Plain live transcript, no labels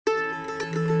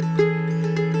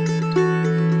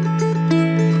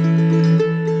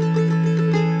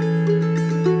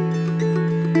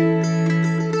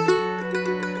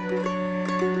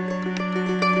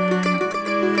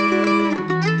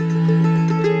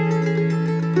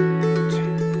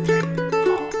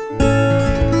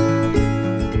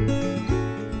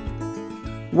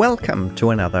Welcome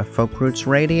to another Folk Roots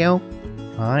Radio.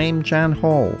 I'm Jan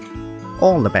Hall.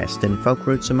 All the best in folk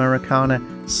roots Americana,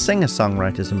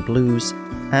 singer-songwriters and blues,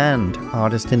 and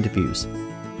artist interviews.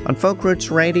 On Folk Roots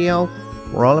Radio,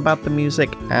 we're all about the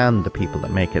music and the people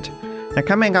that make it. Now,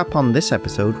 coming up on this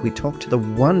episode, we talk to the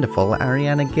wonderful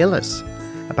Ariana Gillis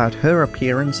about her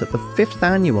appearance at the 5th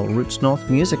annual Roots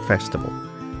North Music Festival,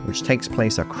 which takes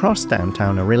place across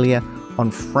downtown Orillia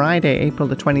on Friday, April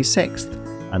the 26th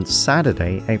and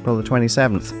Saturday, April the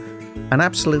 27th. An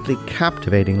absolutely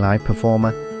captivating live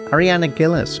performer, Ariana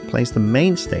Gillis plays the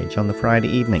main stage on the Friday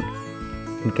evening.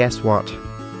 And guess what?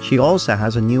 She also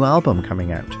has a new album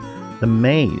coming out, The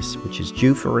Maze, which is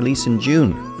due for release in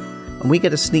June. And we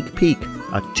get a sneak peek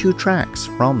at 2 tracks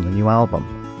from the new album.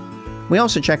 We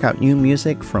also check out new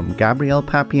music from Gabrielle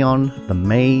Papillon, The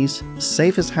Maze,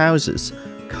 Safe as Houses,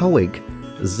 Coig,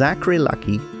 Zachary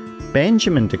Lucky,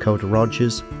 Benjamin Dakota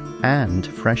Rogers, and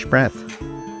Fresh Breath.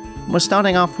 We're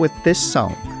starting off with this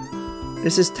song.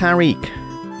 This is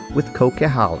Tariq with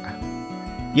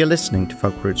Coquehala. You're listening to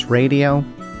Folk Roots Radio,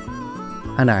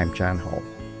 and I'm Jan Hall.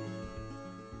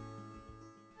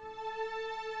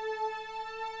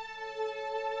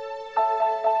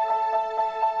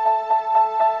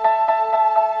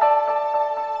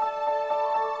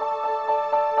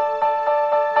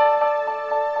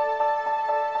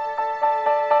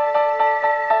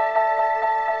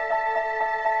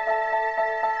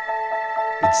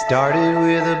 It started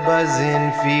with a buzzing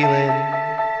feeling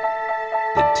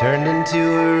that turned into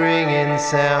a ringing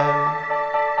sound.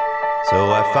 So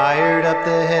I fired up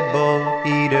the headbolt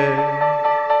heater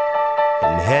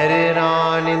and headed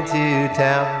on into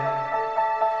town.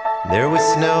 There was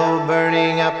snow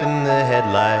burning up in the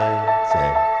headlights,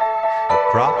 and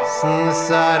across on the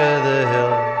side of the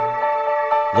hill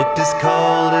looked as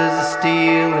cold as a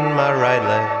steel in my right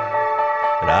leg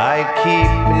that I keep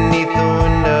beneath the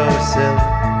windowsill.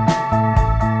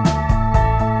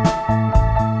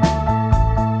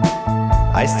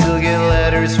 I still get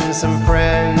letters from some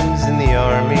friends in the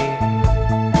army,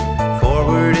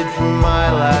 forwarded from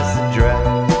my last address.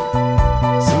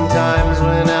 Sometimes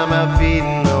when I'm out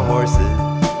feeding the horses,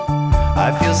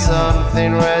 I feel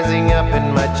something rising up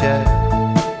in my chest.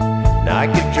 Now I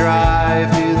could drive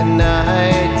through the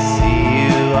night to see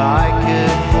you. I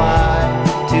could fly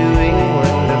to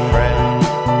England, a friend,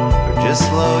 or just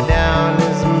slow down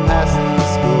as I'm passing the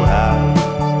schoolhouse.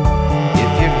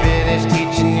 If you're finished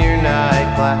teaching your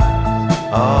night class,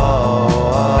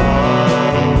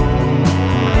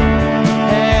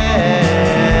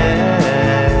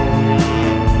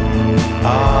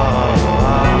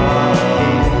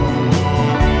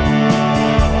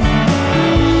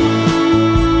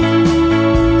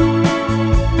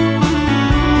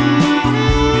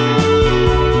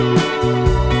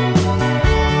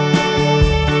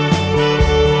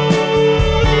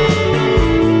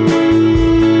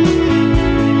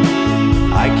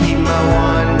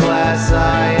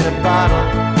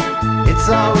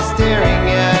 always staring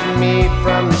at me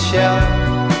from the shelf.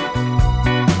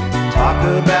 Talk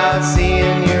about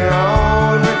seeing your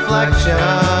own reflection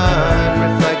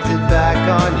reflected back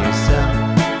on yourself.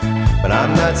 But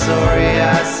I'm not sorry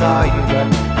I saw you, but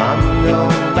I'm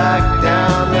going back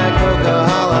down that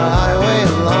Coquehala highway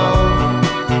alone.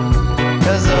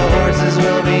 Cause the horses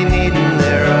will be needing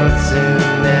their road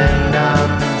soon, and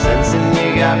I'm sensing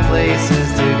you got places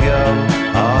to go.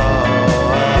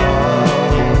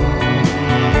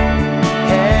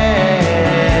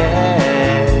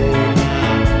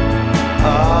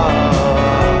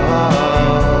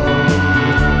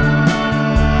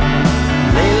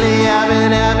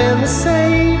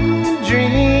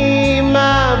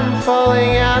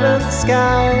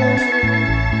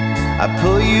 I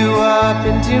pull you up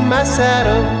into my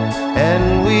saddle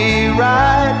and we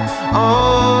ride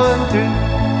on through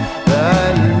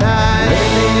the night.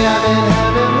 Lately I've been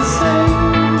having the same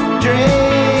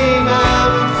dream.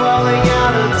 I'm falling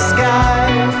out of the sky.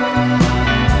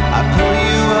 I pull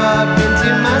you up into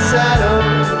my saddle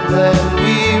and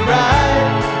we ride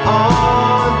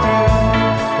on through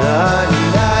the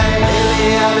night.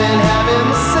 Lately I've been having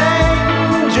the same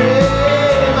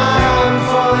dream. I'm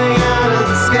falling out of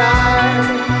the sky.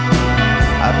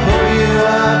 I pull you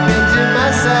up into my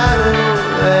saddle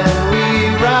and we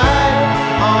ride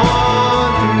on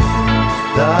through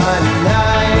the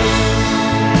night.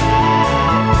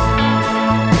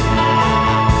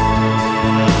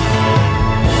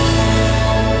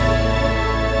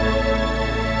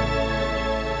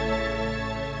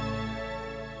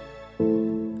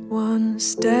 One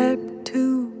step to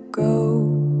go,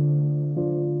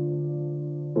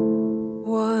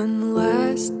 one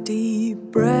last deep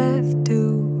breath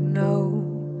to know,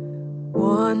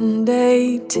 one one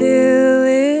day till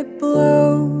it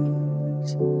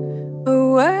blows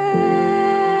away.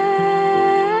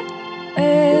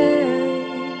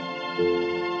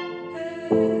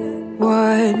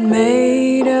 What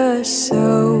made us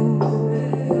so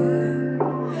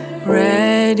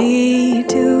ready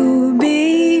to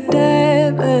be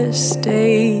devastated,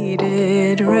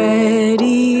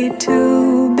 ready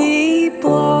to be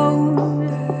blown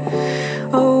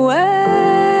away?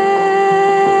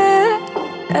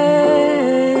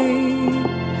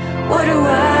 What do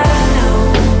I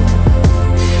know?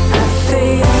 I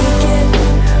fake it.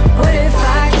 What if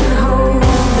I can hold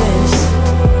this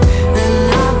and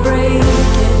not break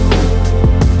it?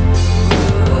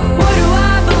 What do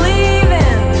I believe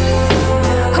in?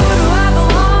 Who do I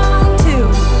belong to?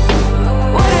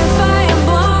 What if I am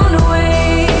blown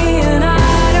away and I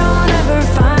don't ever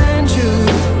find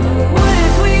truth? What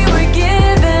if we were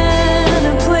given a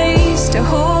place to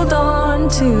hold on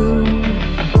to?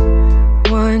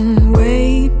 One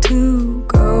way to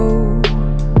go,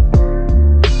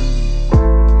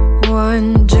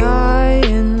 one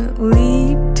giant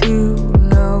leap to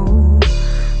know,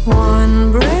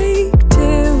 one break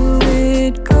till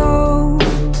it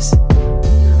goes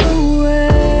away.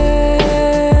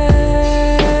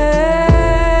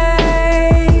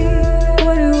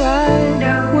 What do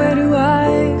I, where do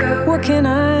I, what can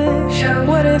I,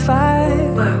 what if I,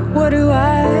 what do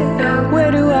I,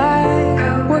 where do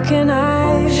I, what can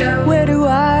I, where do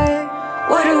I,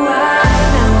 what do I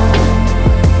know?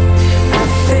 I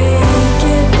fake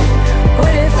it.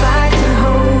 What if I can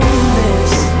hold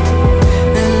this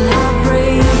and not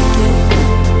break it?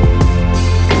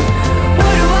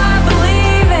 What do I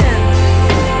believe in?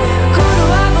 Who do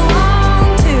I belong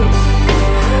to?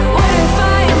 What if I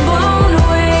am blown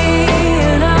away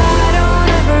and I don't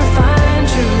ever find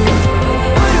truth?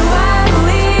 What do I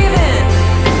believe in?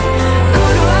 Who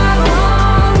do I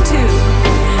belong to?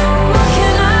 What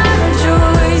can I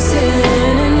rejoice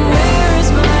in? And where has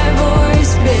my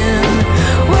voice been?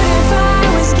 What if I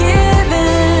was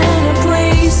given a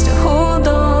place to hold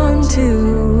on to?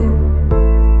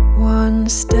 One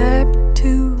step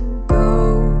to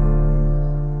go,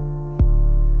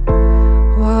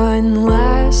 one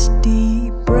last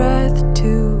deep breath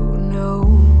to know,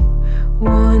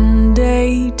 one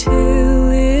day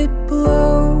till it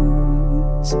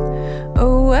blows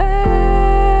away.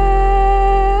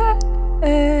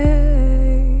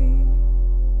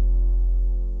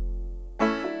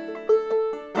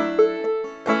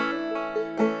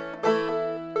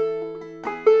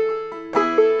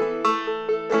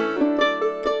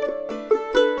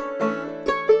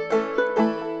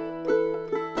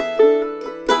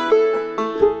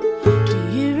 Do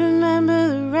you remember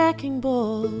the wrecking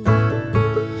ball?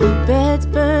 Beds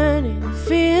burning, the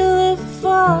feel of the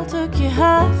fall took you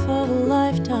half of a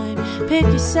lifetime. Pick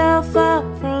yourself up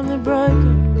from the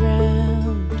broken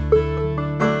ground.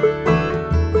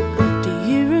 Do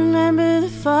you remember the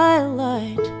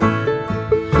firelight?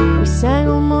 We sang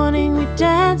all morning, we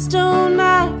danced all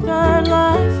night, but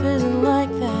life isn't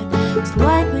like that. It's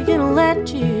likely gonna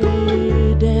let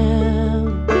you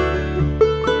down.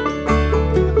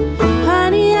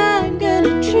 Honey, I'm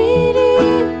gonna treat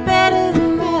you better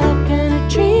than that. Gonna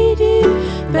treat you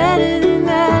better than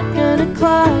that. Gonna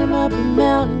climb up a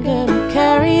mountain, gonna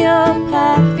carry your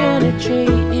pack. Gonna treat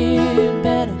you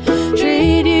better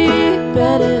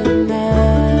than that.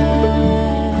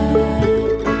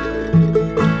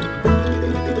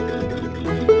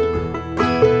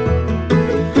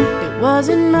 It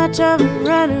wasn't much of a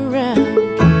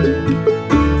runaround.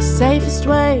 The safest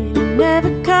way to never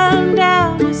come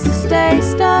down is to stay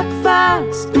stuck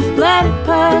fast. Let it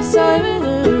pass over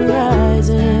the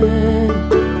horizon.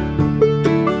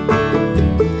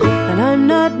 And I'm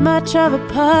not much of a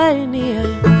pioneer.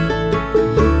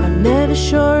 I'm never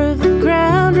sure of the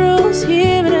ground rules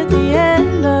here, but at the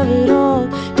end of it all,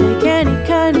 take any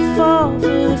kind of fall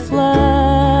for the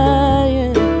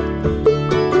flying.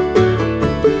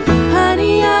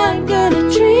 Honey, I'm gonna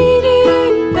treat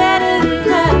you better than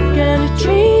that. Gonna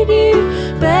treat you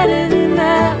better than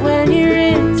that. When you're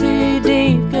in too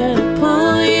deep, gonna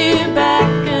pull you back.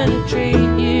 Gonna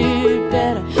treat you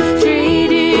better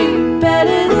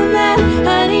than that.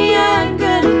 Honey, I'm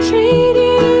gonna treat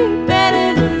you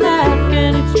better than that.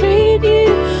 Gonna treat you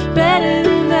better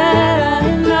than that.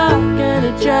 I'm not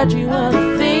gonna judge you on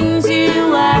the things you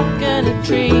like. Gonna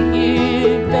treat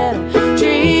you better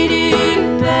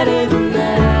than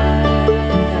that.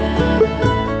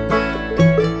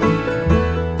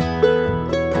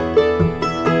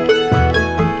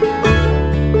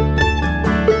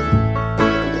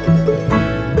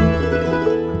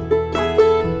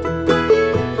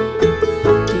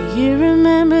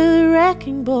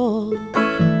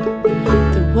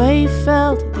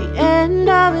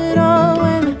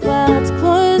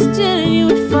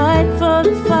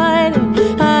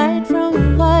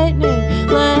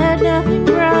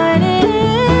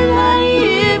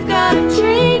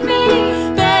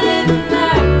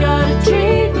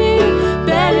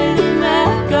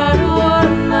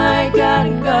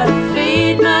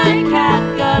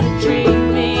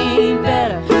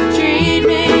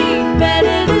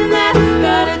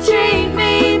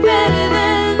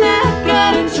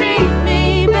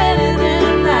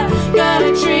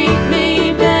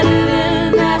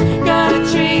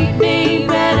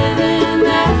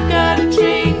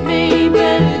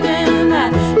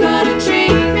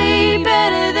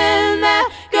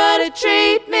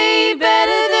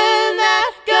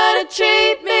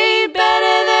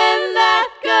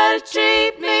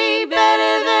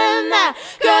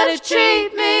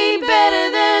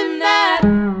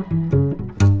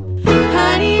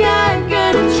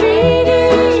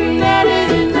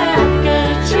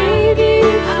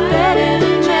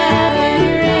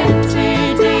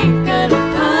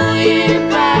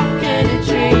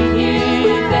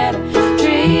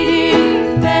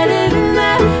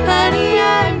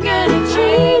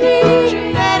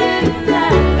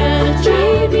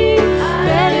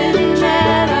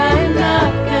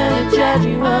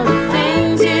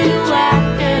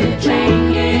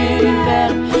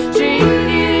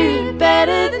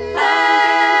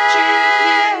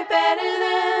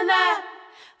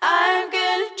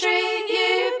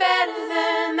 better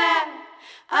than that.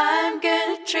 I'm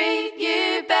gonna treat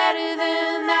you better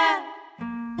than that.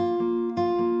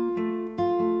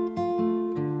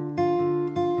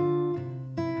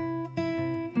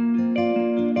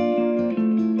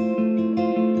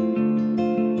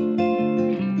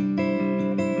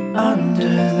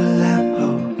 Under the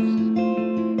lamppost,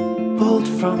 pulled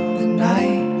from the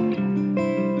night,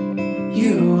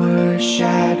 you were a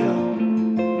shadow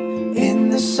in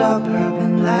the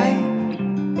suburban light.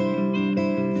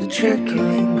 The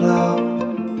trickling glow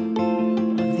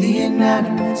of the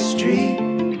inanimate street.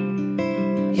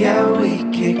 Yeah, we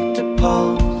kicked a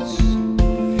pulse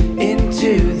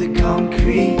into the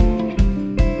concrete.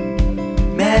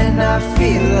 Man, I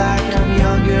feel like I'm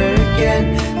younger again.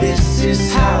 This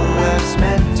is how life's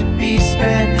meant to be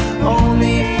spent.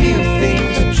 Only a few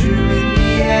things are true in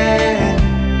the end.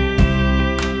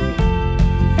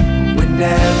 We're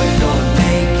never gonna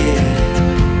make it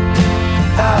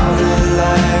out of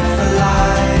life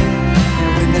alive.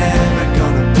 We're never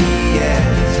gonna be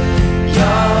as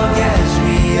young as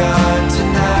we are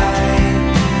tonight.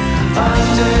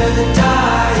 Under the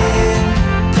dying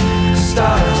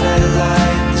stars that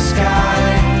light the sky.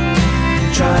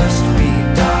 Trust me,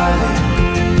 darling,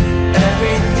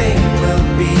 everything will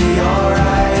be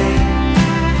alright.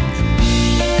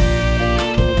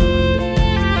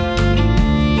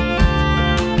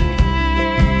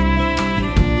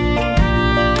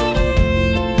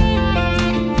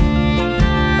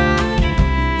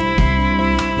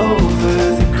 Over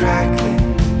the crackling,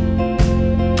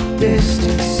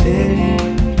 distant city,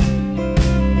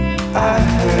 I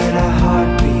heard a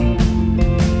heartbeat,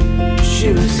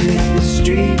 shoes in the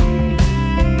street,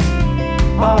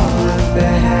 all of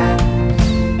their hands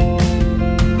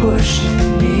pushing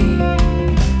me.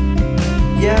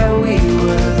 Yeah, we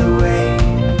were the wave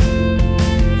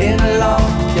in a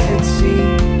long dead sea.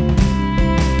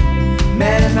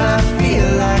 Man, I feel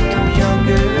like I'm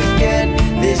younger again.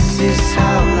 This is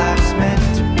how life's meant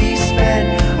to be spent.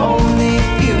 Only a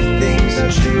few things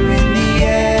are true in the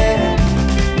end.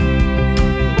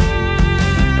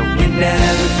 And we're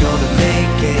never gonna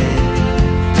make it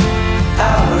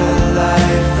out of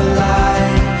life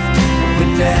alive.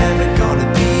 We're never gonna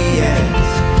be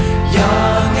as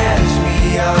young as we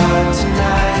are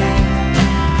tonight.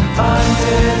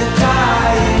 Under the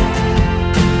dying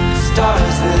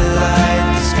stars that light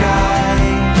the sky.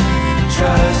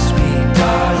 Trust me,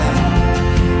 darling,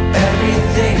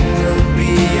 everything will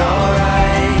be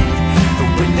alright. But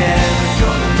we're never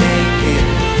gonna make it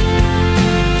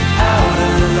out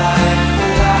of life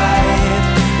alive.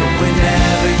 But we're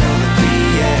never gonna be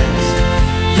as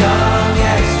young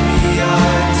as we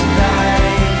are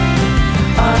tonight.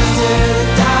 Under the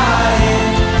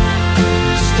dying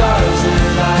stars that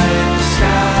light the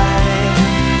sky.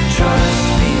 Trust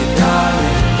me,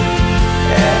 darling,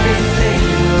 everything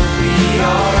will be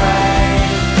alright.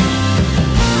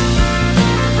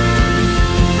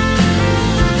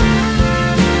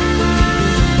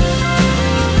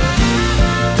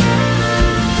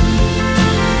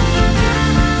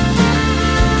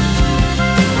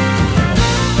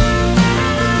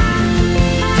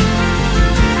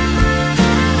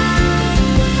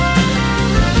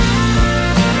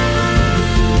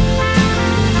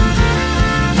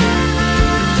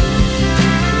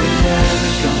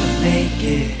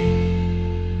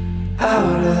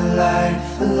 Out of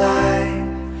life alive.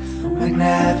 We're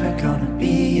never gonna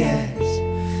be as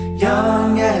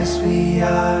young as we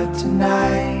are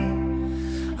tonight.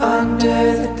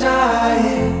 Under the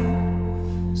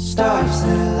dying stars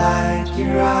that light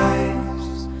your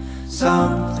eyes.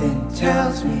 Something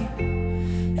tells me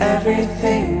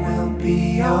everything will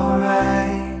be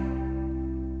alright.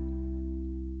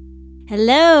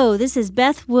 Hello, this is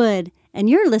Beth Wood, and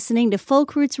you're listening to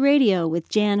Folk Roots Radio with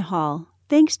Jan Hall.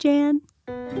 Thanks, Jan.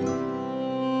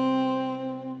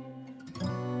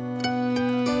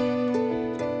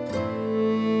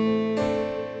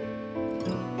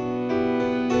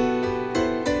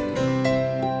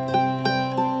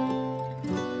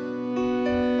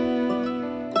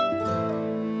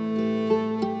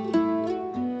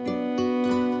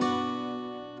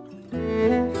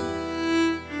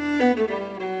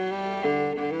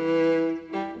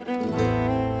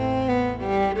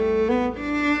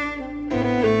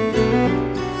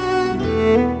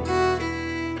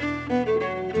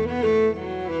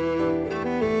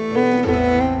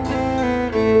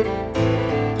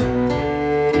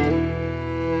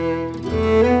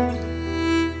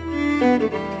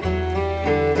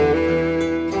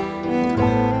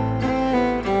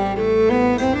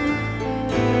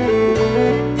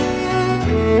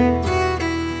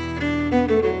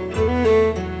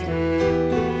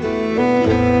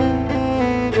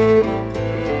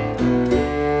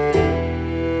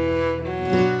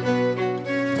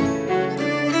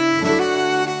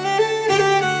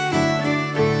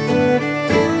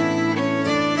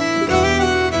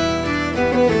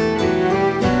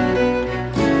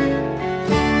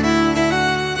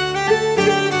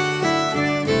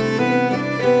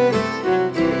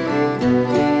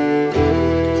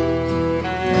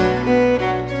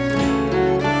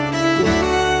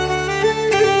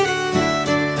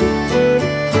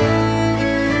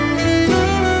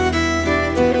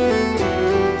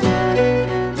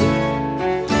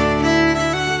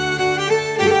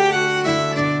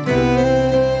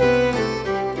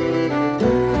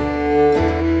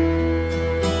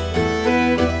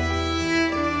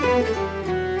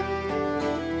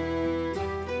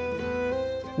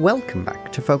 Welcome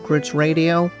back to Folk Roots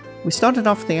Radio. We started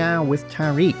off the hour with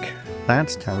Tariq.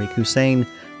 That's Tariq Hussain,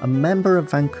 a member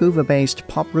of Vancouver-based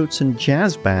pop roots and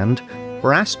jazz band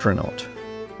Brastronaut.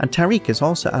 And Tariq is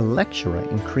also a lecturer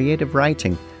in creative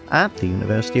writing at the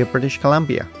University of British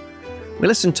Columbia. We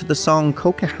listened to the song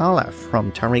Coquehala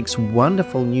from Tariq's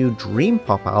wonderful new dream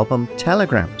pop album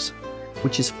Telegrams,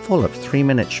 which is full of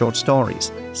 3-minute short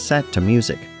stories set to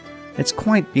music. It's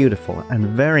quite beautiful and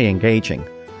very engaging.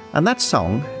 And that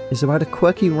song is about a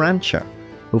quirky rancher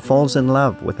who falls in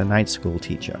love with a night school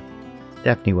teacher.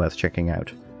 Definitely worth checking out.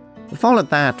 We followed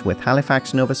that with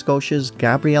Halifax, Nova Scotia's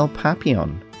Gabrielle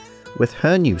Papillon with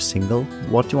her new single,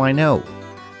 What Do I Know?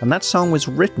 And that song was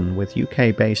written with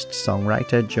UK-based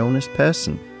songwriter Jonas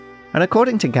Persson. And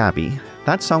according to Gabby,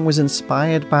 that song was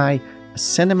inspired by a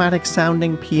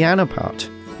cinematic-sounding piano part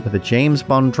with a James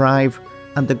Bond drive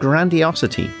and the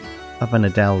grandiosity of an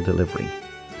Adele delivery.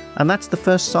 And that's the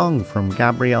first song from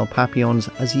Gabrielle Papillon's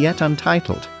as yet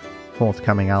untitled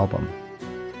forthcoming album.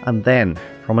 And then,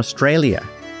 from Australia,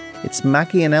 it's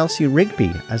Mackie and Elsie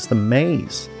Rigby as The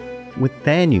Maze with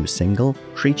their new single,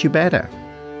 Treat You Better.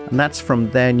 And that's from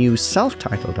their new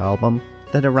self-titled album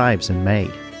that arrives in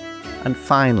May. And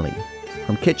finally,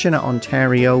 from Kitchener,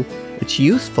 Ontario, it's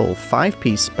youthful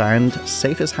 5-piece band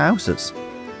Safe as Houses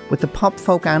with the pop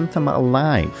folk anthem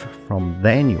Alive from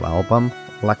their new album,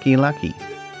 Lucky Lucky.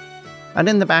 And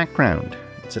in the background,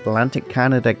 it's Atlantic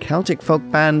Canada Celtic folk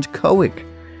band Coig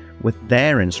with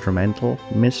their instrumental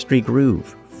Mystery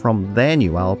Groove from their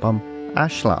new album,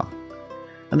 Ashlar.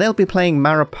 And they'll be playing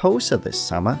Mariposa this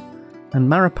summer, and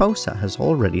Mariposa has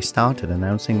already started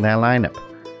announcing their lineup.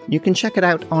 You can check it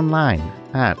out online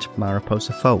at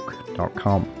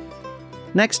mariposafolk.com.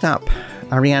 Next up,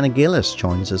 Ariana Gillis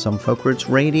joins us on Folk Roots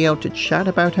Radio to chat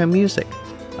about her music,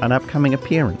 an upcoming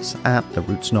appearance at the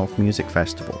Roots North Music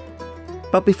Festival.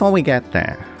 But before we get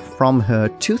there, from her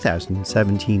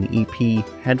 2017 EP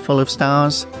Head Full of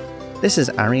Stars, this is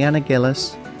Ariana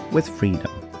Gillis with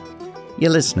Freedom.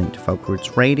 You're listening to Folk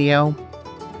Roots Radio,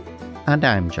 and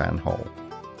I'm Jan Hall.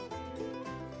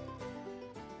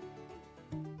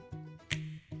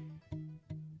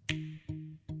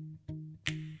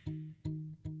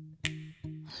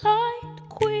 Light,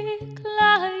 quick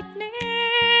lightning.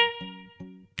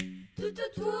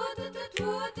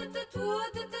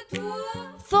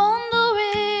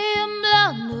 Thundering,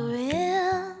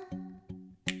 blundering.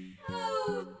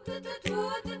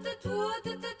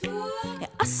 Yeah,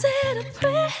 I said a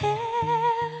prayer.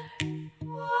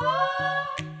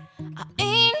 I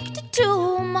inked it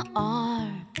to my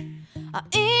arm. I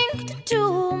inked it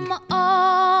to my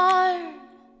arm.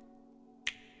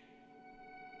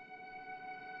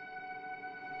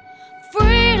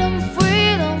 Freedom,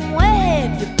 freedom, where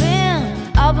have you been?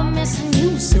 I've been missing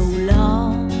you so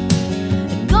long.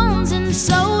 Guns and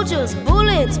soldiers,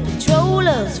 bullets,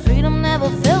 patrollers, freedom never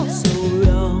felt so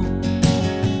wrong.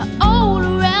 All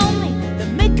around me,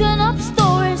 they're making up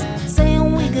stories,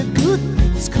 saying we got good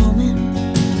things coming.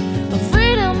 But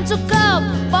freedom took up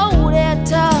all that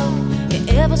talk, and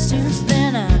ever since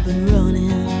then I've been running.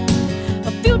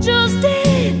 My future's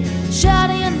dead, shot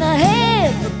in the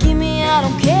head. Forgive me, I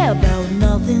don't care about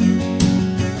nothing.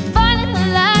 Fighting the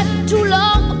light for too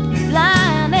long,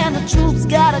 blind, and the truth's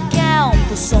gotta count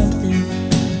for something.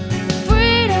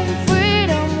 Freedom,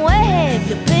 freedom, where have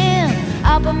you been?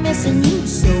 I've been missing you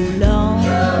so long.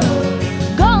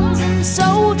 Guns and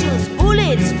soldiers,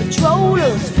 bullets,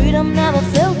 patrollers, freedom never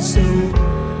felt so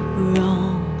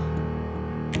wrong.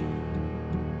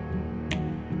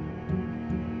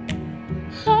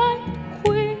 Light,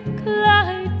 quick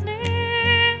lightning.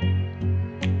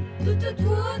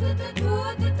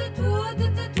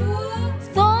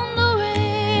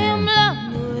 Thundering,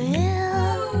 blundering.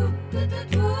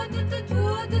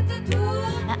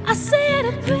 I said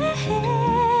a prayer.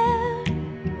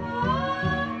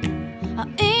 I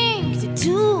inked it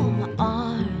to my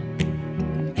arm.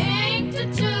 Inked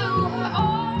it to her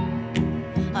arm.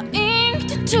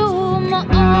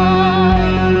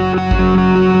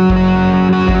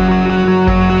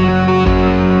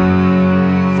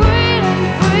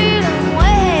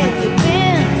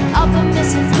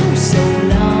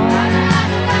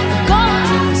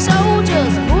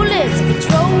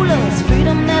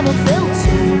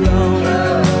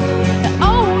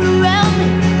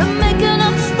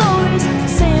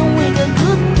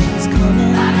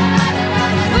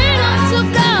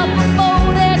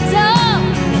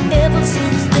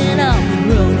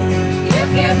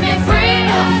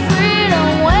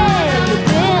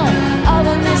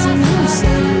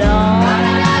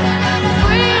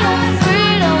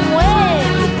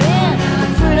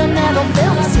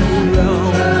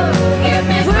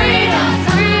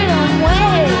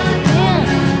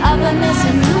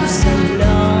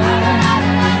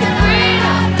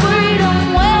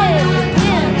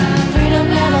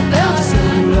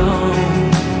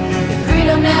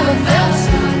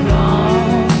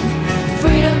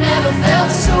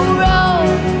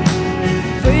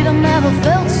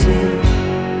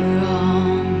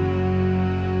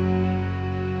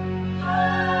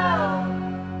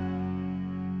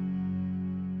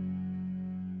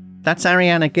 That's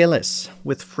Ariana Gillis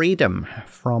with Freedom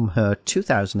from her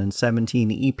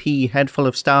 2017 EP Head Full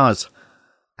of Stars.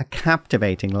 A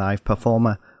captivating live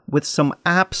performer with some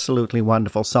absolutely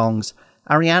wonderful songs.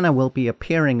 Ariana will be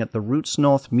appearing at the Roots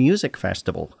North Music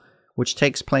Festival, which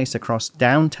takes place across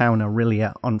downtown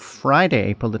Orillia on Friday,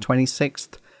 April the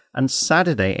 26th and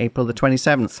Saturday, April the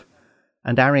 27th.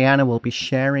 And Ariana will be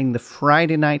sharing the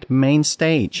Friday night main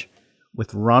stage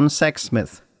with Ron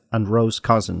Sexsmith and Rose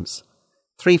Cousins.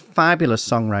 3 fabulous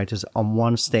songwriters on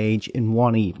one stage in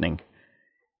one evening.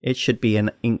 It should be an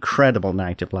incredible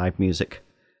night of live music.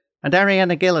 And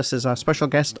Ariana Gillis is our special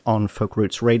guest on Folk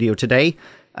Roots Radio today.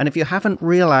 And if you haven't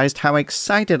realized how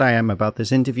excited I am about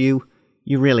this interview,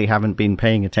 you really haven't been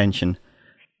paying attention.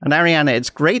 And Ariana,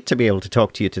 it's great to be able to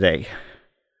talk to you today.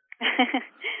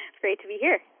 It's great to be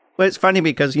here. Well, it's funny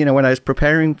because, when I was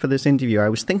preparing for this interview, I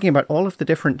was thinking about all of the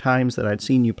different times that I'd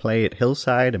seen you play at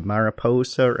Hillside and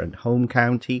Mariposa and Home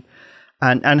County,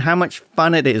 and how much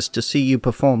fun it is to see you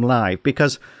perform live,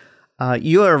 because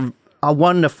you're a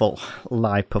wonderful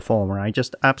live performer. I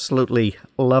just absolutely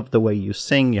love the way you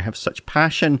sing. You have such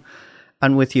passion,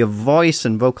 and with your voice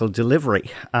and vocal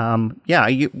delivery,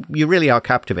 you really are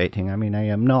captivating. I mean,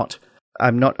 I'm not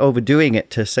overdoing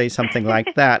it to say something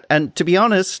like that. And to be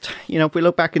honest, if we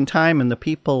look back in time and the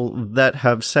people that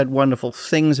have said wonderful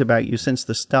things about you since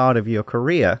the start of your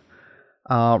career,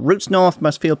 Roots North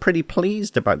must feel pretty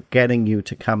pleased about getting you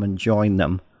to come and join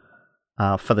them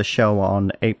for the show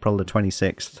on April the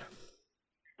 26th.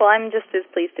 Well, I'm just as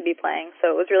pleased to be playing. So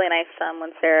it was really nice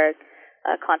when Sarah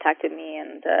contacted me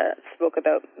and spoke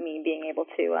about me being able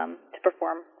to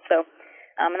perform. So.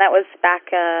 And that was back,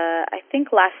 I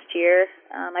think last year.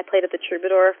 I played at the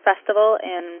Troubadour Festival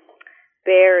in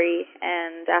Barrie,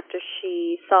 and after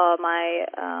she saw my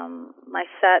my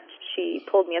set, she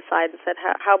pulled me aside and said,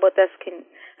 "How about this?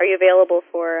 Are you available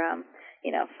for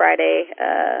Friday,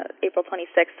 April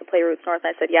 26th to play Roots North?"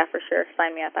 And I said, "Yeah, for sure.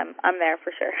 Sign me up. I'm there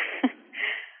for sure."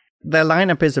 Their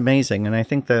lineup is amazing, and I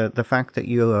think the fact that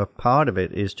you're a part of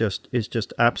it is just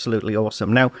absolutely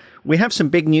awesome. Now, we have some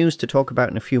big news to talk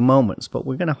about in a few moments, but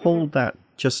we're going to hold that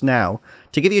just now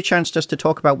to give you a chance just to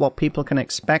talk about what people can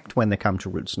expect when they come to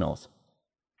Roots North.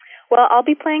 Well, I'll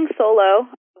be playing solo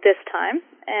this time,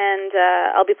 and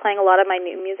I'll be playing a lot of my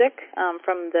new music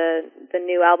from the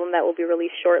new album that will be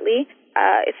released shortly.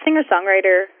 It's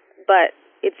singer-songwriter, but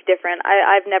it's different.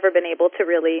 I've never been able to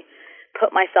really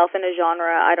put myself in a genre.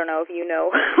 I don't know if you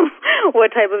know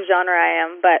what type of genre I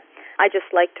am, but I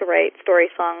just like to write story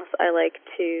songs. I like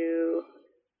to,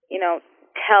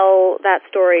 tell that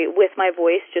story with my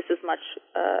voice just as much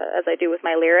as I do with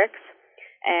my lyrics,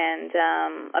 and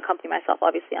accompany myself,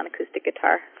 obviously, on acoustic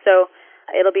guitar. So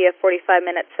it'll be a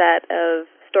 45-minute set of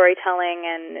storytelling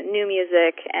and new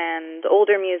music and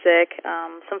older music,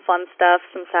 some fun stuff,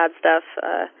 some sad stuff,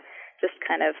 just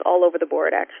kind of all over the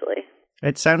board, actually.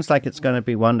 It sounds like it's going to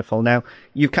be wonderful. Now,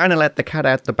 you've kind of let the cat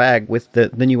out the bag with the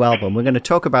new album. We're going to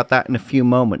talk about that in a few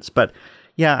moments. But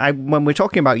yeah, when we're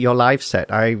talking about your live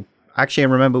set, I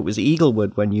remember it was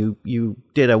Eaglewood when you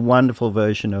did a wonderful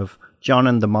version of John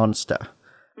and the Monster,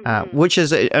 which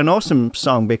is an awesome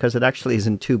song because it actually is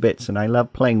in 2 bits, and I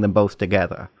love playing them both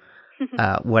together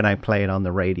when I play it on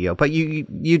the radio. But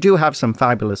you do have some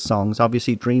fabulous songs.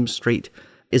 Obviously, Dream Street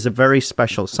is a very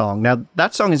special song. Now,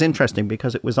 that song is interesting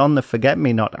because it was on the Forget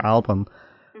Me Not album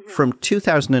from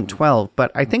 2012,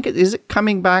 but I think is it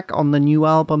coming back on the new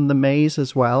album, The Maze,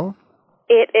 as well?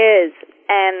 It is,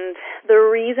 and the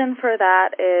reason for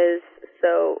that is,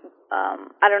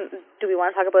 do we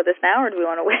want to talk about this now, or do we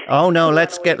want to wait? Oh, no,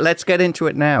 let's get into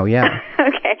it now, yeah.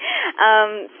 Okay.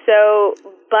 So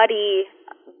Buddy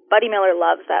Miller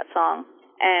loves that song.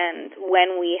 And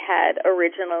when we had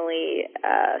originally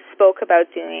spoke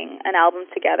about doing an album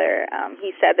together,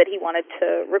 he said that he wanted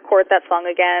to record that song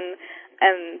again.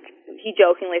 And he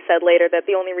jokingly said later that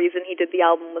the only reason he did the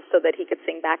album was so that he could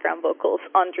sing background vocals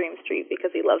on Dream Street because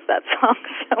he loves that song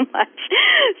so much.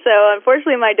 So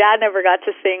unfortunately, my dad never got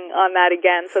to sing on that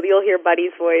again. So you'll hear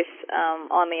Buddy's voice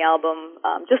on the album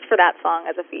just for that song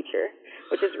as a feature,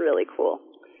 which is really cool.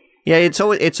 Yeah, it's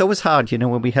always hard,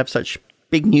 when we have such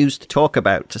big news to talk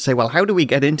about, to say, well, how do we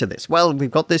get into this? Well, we've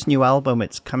got this new album.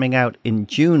 It's coming out in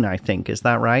June, I think. Is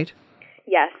that right?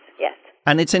 Yes.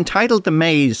 And it's entitled The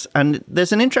Maze. And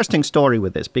there's an interesting story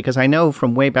with this, because I know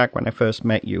from way back when I first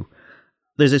met you,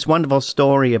 there's this wonderful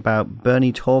story about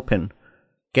Bernie Taupin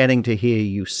getting to hear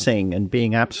you sing and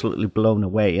being absolutely blown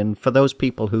away. And for those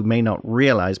people who may not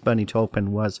realize, Bernie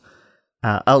Taupin was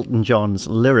Elton John's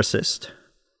lyricist.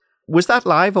 Was that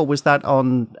live, or was that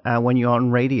on when you were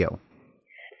on radio?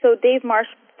 So Dave Marsh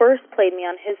first played me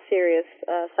on his Sirius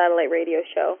satellite radio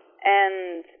show,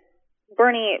 and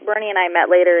Bernie and I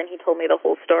met later, and he told me the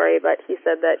whole story. But he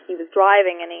said that he was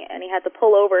driving and he had to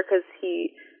pull over because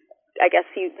I guess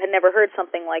he had never heard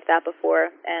something like that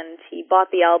before, and he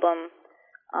bought the album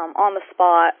on the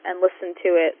spot and listened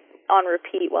to it on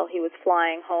repeat while he was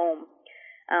flying home.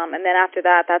 And then after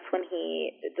that, that's when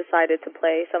he decided to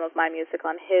play some of my music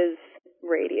on his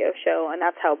radio show, and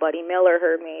that's how Buddy Miller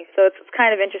heard me. So it's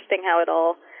kind of interesting how it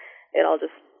all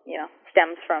just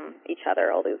stems from each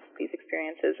other, all these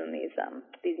experiences and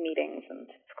these meetings, and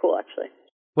it's cool actually.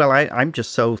 Well, I'm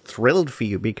just so thrilled for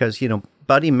you because,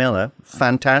 Buddy Miller,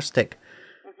 fantastic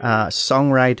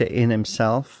songwriter in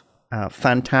himself,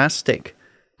 fantastic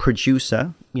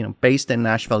producer, based in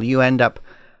Nashville. You end up,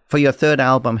 for your third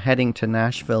album, heading to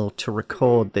Nashville to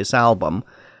record this album.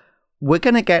 We're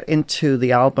going to get into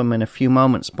the album in a few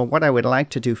moments, but what I would like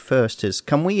to do first is,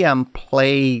 can we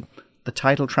play the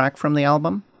title track from the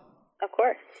album? Of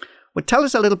course. Well, tell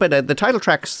us a little bit. The title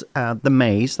track's The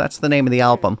Maze. That's the name of the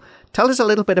album. Tell us a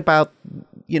little bit about,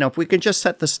 if we could just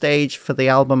set the stage for the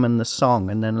album and the song,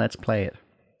 and then let's play it.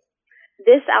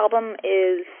 This album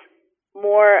is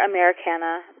more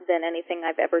Americana than anything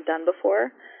I've ever done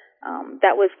before.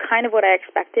 That was kind of what I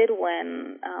expected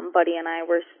when Buddy and I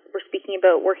were speaking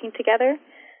about working together,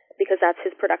 because that's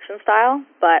his production style.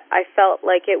 But I felt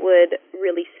like it would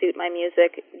really suit my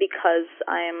music because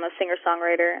I am a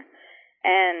singer-songwriter,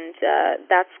 and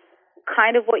that's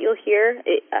kind of what you'll hear.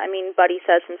 Buddy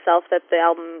says himself that the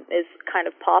album is kind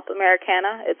of pop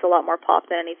Americana. It's a lot more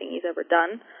pop than anything he's ever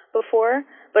done before,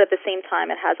 but at the same time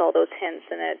it has all those hints,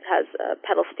 and it has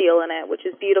pedal steel in it, which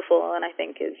is beautiful, and I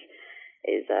think is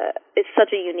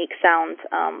such a unique sound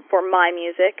for my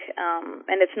music,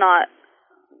 and it's not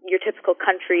your typical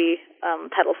country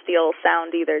pedal steel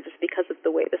sound either, just because of the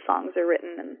way the songs are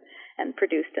written and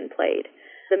produced and played.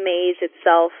 The Maze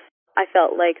itself, I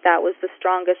felt like that was the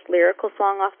strongest lyrical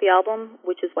song off the album,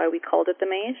 which is why we called it The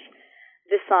Maze.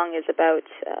 This song is about,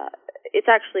 it's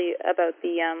actually about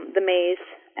the maze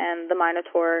and the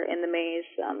Minotaur in the maze,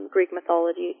 Greek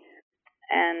mythology.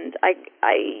 And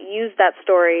I used that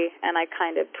story and I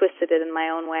kind of twisted it in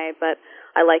my own way, but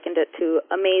I likened it to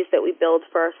a maze that we build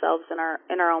for ourselves in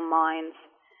our own minds.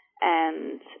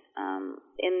 And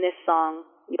in this song,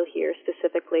 you'll hear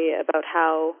specifically about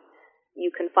how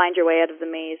you can find your way out of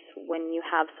the maze when you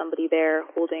have somebody there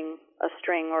holding a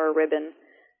string or a ribbon,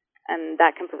 and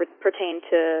that can pertain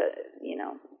to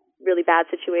really bad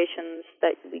situations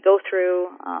that we go through,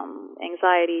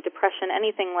 anxiety, depression,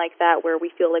 anything like that, where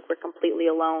we feel like we're completely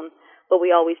alone, but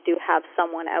we always do have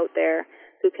someone out there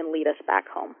who can lead us back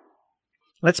home.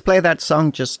 Let's play that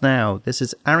song just now. This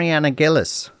is Ariana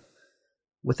Gillis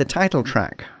with the title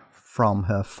track from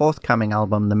her forthcoming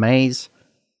album, The Maze.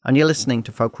 And you're listening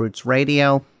to Folk Roots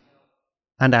Radio,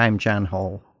 and I'm Jan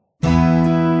Hall.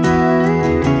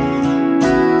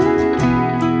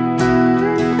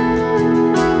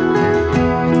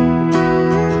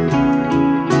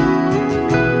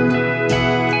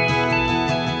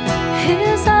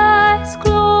 His eyes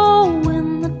glow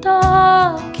in the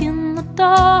dark.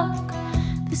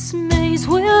 This maze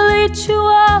will eat you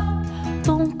up.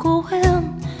 Don't go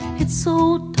in, it's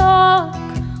so dark.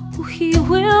 Oh, he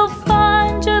will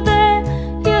find you there.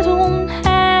 You don't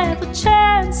have a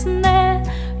chance in there.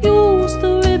 Use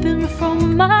the ribbon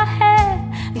from my hair.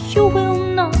 You will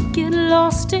not get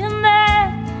lost in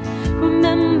there.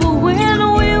 Remember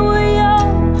when we were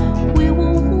young, we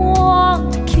won't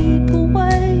want to keep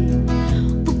away.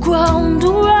 The ground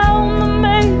around the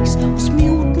maze was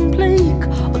mute and bleak,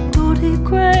 a dirty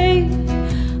grey.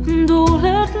 And all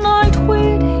at night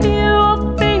we'd hear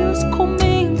our fears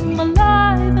coming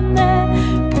alive in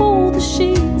there. Pull the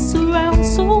sheets around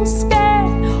so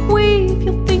scared. Weave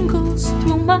your fingers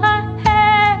through my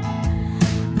hair.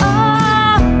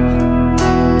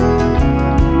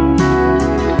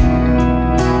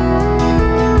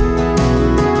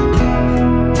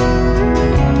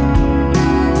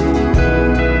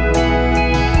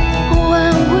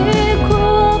 When we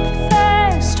grew up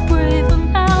fast, brave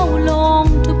and now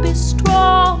long to be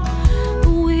strong.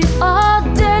 We are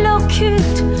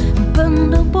delicate,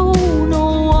 bendable,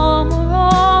 no armor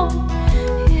on.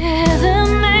 Yeah, the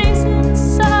maze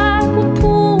inside will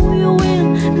pull you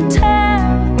in and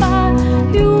terrify.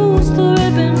 Use the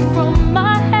ribbon from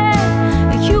my hair.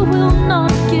 You will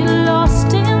not get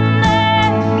lost in there.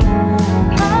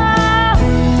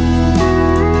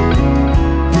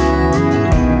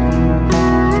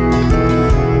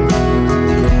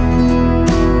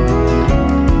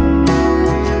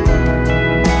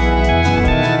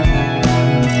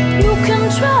 You can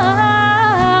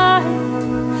try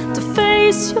to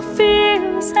face your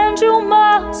fears, and you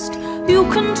must. You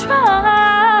can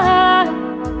try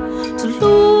to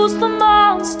lose the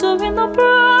monster in the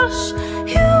brush.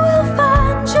 You will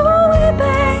find your way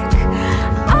back.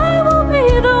 I will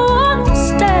be the one who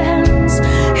stands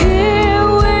here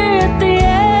with the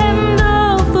end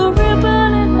of the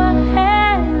ribbon in my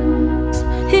hand.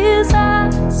 His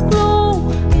eyes glow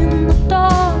in the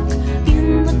dark,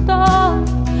 in the dark.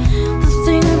 The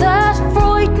thing that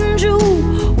frightened you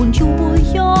when you were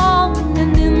young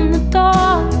and in the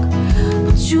dark.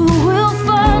 But you will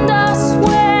find, I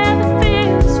swear, the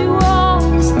things you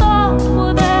always thought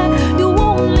were there. You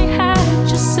only had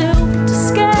yourself to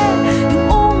scare. You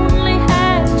only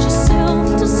had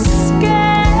yourself to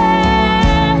scare.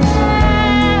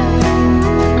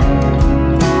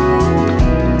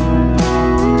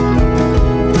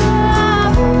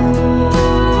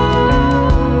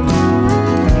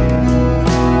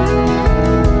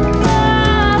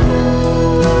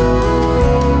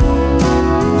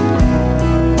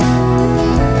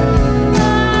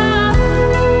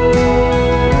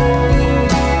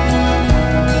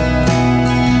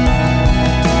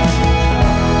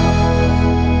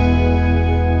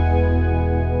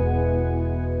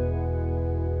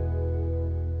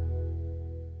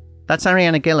 That's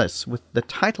Ariana Gillis with the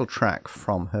title track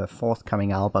from her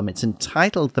forthcoming album. It's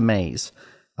entitled The Maze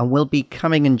and will be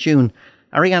coming in June.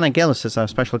 Ariana Gillis is our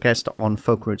special guest on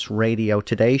Folk Roots Radio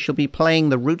today. She'll be playing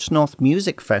the Roots North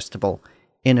Music Festival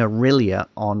in Orillia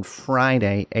on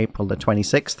Friday, April the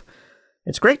 26th.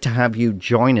 It's great to have you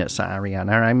join us,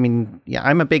 Ariana. I mean, yeah,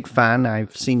 I'm a big fan.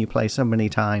 I've seen you play so many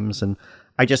times, and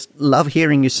I just love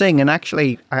hearing you sing. And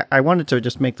actually, I wanted to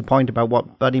just make the point about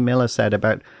what Buddy Miller said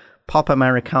about pop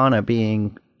Americana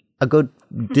being a good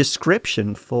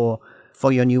description for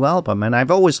your new album. And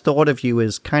I've always thought of you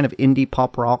as kind of indie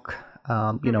pop rock,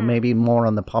 maybe more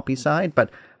on the poppy side, but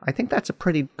I think that's a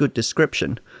pretty good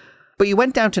description. But you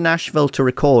went down to Nashville to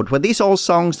record. Were these all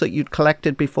songs that you'd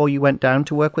collected before you went down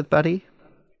to work with Buddy?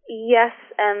 Yes,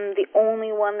 and the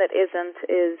only one that isn't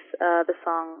is the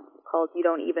song called You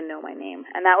Don't Even Know My Name.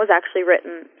 And that was actually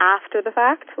written after the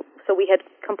fact. So we had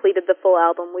completed the full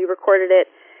album. We recorded it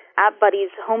at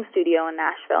Buddy's home studio in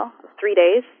Nashville. 3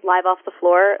 days, live off the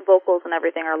floor. Vocals and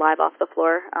everything are live off the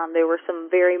floor. There were some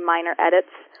very minor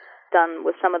edits done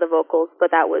with some of the vocals,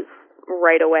 but that was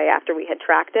right away after we had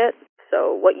tracked it.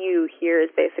 So what you hear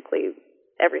is basically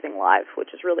everything live,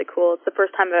 which is really cool. It's the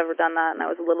first time I've ever done that, and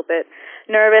I was a little bit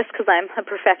nervous because I'm a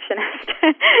perfectionist.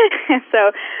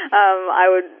 So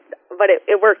but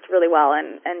it worked really well,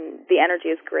 and the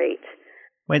energy is great.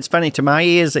 Well, it's funny, to my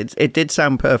ears, it did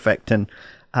sound perfect, and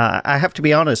I have to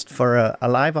be honest, for a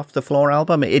live off the floor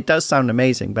album, it does sound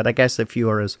amazing, but I guess if you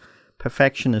are as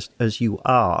perfectionist as you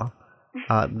are,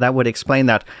 that would explain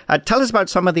that. Tell us about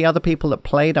some of the other people that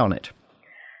played on it.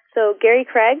 So Gary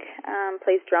Craig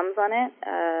plays drums on it.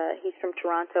 He's from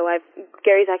Toronto.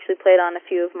 Gary's actually played on a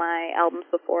few of my albums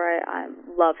before. I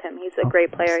love him. He's a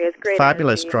great player. He has great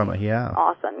fabulous energy. drummer, yeah.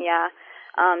 Awesome, yeah.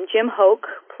 Jim Hoke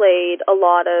played a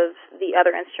lot of the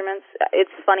other instruments.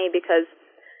 It's funny because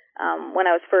when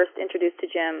I was first introduced to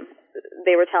Jim,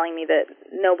 they were telling me that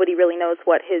nobody really knows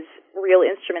what his real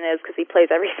instrument is because he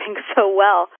plays everything so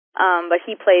well. But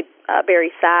he played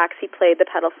Barry sax. He played the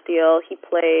pedal steel. He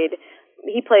played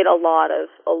a lot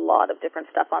of different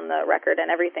stuff on the record,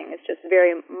 and everything is just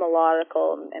very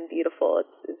melodical and beautiful.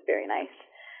 It's very nice.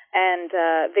 And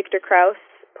Victor Krause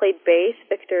played bass.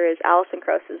 Victor is Alison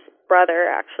Krause's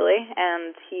brother, actually,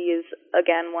 and he is,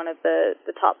 again, one of the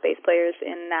top bass players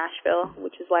in Nashville,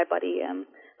 which is why Buddy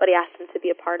asked him to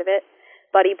be a part of it.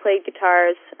 Buddy played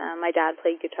guitars. My dad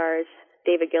played guitars.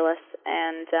 David Gillis,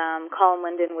 and Colin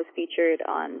Linden was featured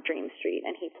on Dream Street,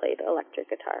 and he played electric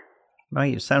guitar.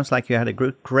 Right, it sounds like you had a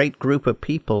great group of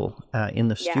people in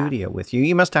the studio with you.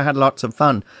 You must have had lots of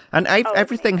fun, and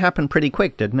everything happened pretty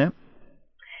quick, didn't it?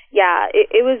 Yeah,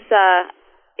 it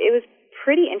was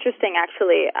pretty interesting,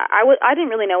 actually. I didn't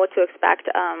really know what to expect.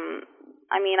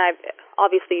 I mean, I've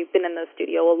obviously been in the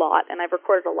studio a lot, and I've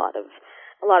recorded a lot of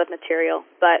material,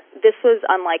 but this was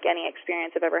unlike any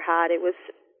experience I've ever had. It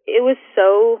was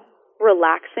so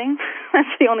relaxing.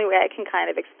 That's the only way I can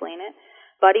kind of explain it.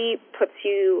 Buddy puts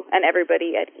you and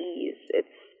everybody at ease.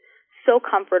 It's so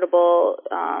comfortable.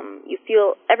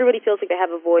 Everybody feels like they have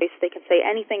a voice. They can say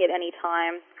anything at any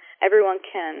time. Everyone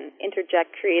can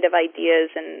interject creative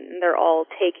ideas, and they're all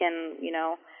taken,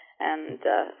 and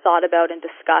thought about and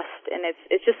discussed. And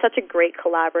it's just such a great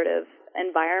collaborative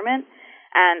environment.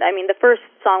 And, I mean, the first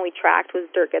song we tracked was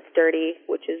Dirt Gets Dirty,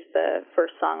 which is the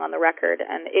first song on the record.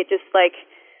 And it just,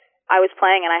 I was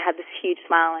playing and I had this huge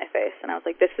smile on my face. And I was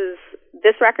like, this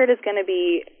record is going to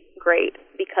be great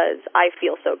because I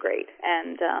feel so great.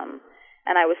 And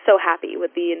and I was so happy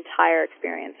with the entire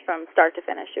experience from start to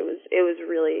finish. It was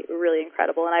really, really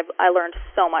incredible, and I learned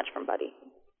so much from Buddy.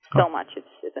 So much.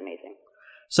 It's amazing.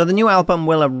 So the new album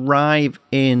will arrive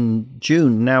in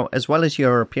June. Now, as well as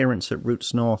your appearance at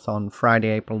Roots North on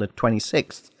Friday, April the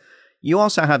 26th, you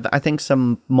also have, I think,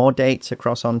 some more dates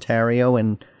across Ontario,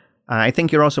 and I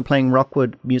think you're also playing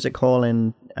Rockwood Music Hall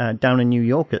down in New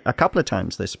York a couple of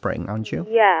times this spring, aren't you?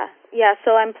 Yeah.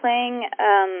 So I'm playing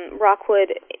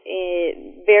Rockwood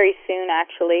very soon,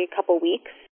 actually, a couple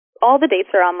weeks. All the dates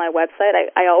are on my website.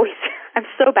 I'm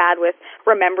so bad with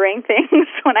remembering things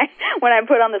when I'm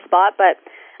put on the spot, but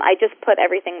I just put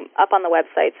everything up on the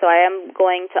website. So I am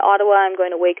going to Ottawa, I'm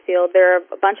going to Wakefield. There are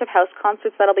a bunch of house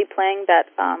concerts that I'll be playing that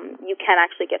you can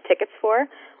actually get tickets for,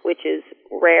 which is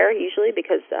rare usually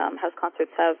because house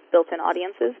concerts have built-in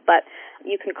audiences, but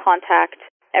you can contact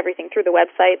everything through the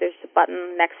website. There's a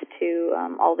button next to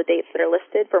all the dates that are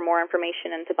listed for more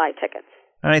information and to buy tickets.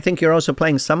 And I think you're also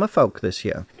playing Summerfolk this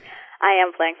year. I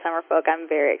am playing Summerfolk. I'm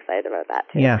very excited about that,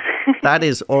 too. Yeah, that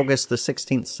is August the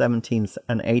 16th, 17th,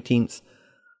 and 18th.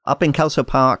 Up in Kelso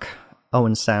Park,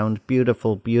 Owen Sound.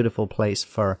 Beautiful, beautiful place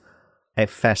for a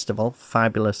festival.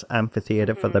 Fabulous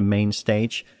amphitheater for the main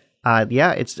stage.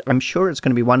 I'm sure it's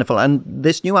going to be wonderful. And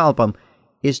this new album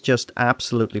is just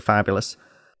absolutely fabulous.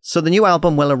 So the new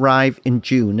album will arrive in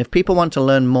June. If people want to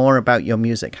learn more about your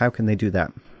music, how can they do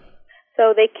that?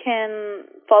 So they can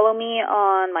follow me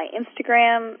on my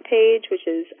Instagram page, which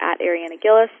is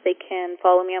 @ArianaGillis. They can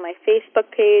follow me on my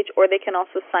Facebook page, or they can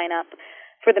also sign up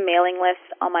for the mailing list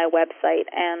on my website.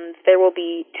 And there will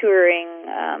be touring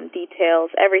details,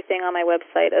 everything on my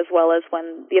website, as well as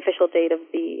when the official date of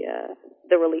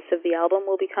the release of the album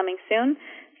will be coming soon.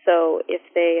 So if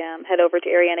they head over to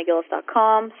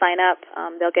arianagillis.com, sign up,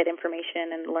 they'll get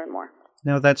information and learn more.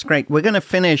 No, that's great. We're going to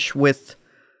finish with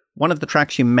one of the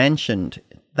tracks you mentioned.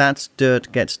 That's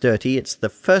Dirt Gets Dirty. It's the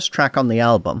first track on the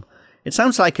album. It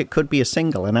sounds like it could be a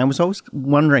single, and I was always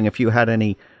wondering if you had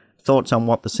any thoughts on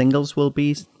what the singles will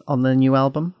be on the new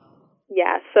album.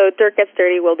 Yeah, so Dirt Gets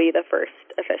Dirty will be the first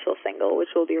official single, which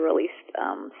will be released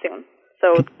soon.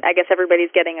 So I guess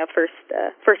everybody's getting a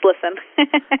first listen.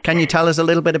 Can you tell us a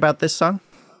little bit about this song?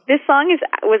 This song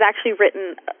was actually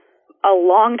written a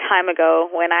long time ago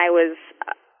when I was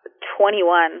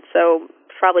 21, so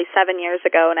probably 7 years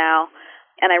ago now.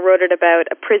 And I wrote it about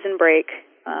a prison break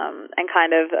and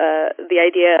kind of the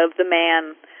idea of the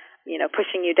man,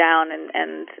 pushing you down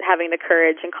and having the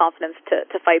courage and confidence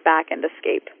to fight back and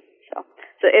escape.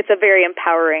 So it's a very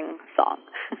empowering song.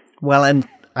 Well, and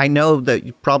I know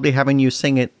that probably having you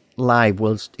sing it live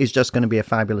is just going to be a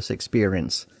fabulous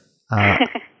experience.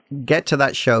 Get to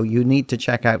that show. You need to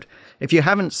check out. If you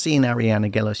haven't seen Ariana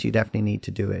Gillis, you definitely need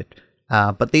to do it.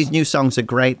 But these new songs are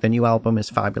great. The new album is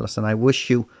fabulous, and I wish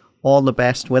you all the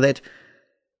best with it.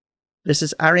 This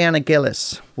is Ariana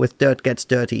Gillis with Dirt Gets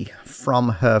Dirty from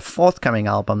her forthcoming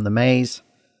album, The Maze.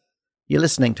 You're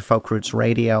listening to Folk Roots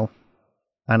Radio,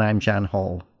 and I'm Jan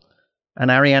Hall. And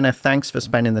Ariana, thanks for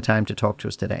spending the time to talk to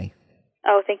us today.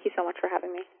 Oh, thank you so much for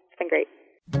having me. It's been great.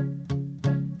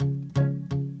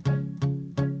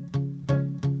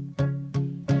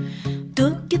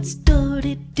 Dirt gets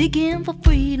dirty, digging for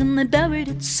freedom. They buried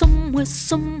it somewhere.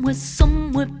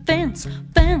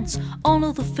 Fence,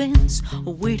 under the fence,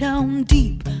 way down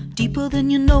deep, deeper than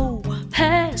you know.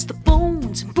 Past the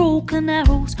bones and broken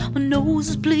arrows. My nose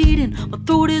is bleeding, my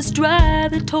throat is dry.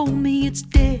 They told me it's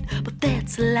dead, but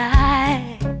that's a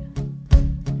lie.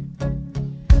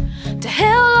 To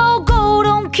hell I'll go,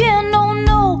 don't care,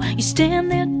 no. You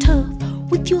stand there tough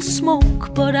with your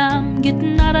smoke, but I'm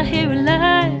getting out of here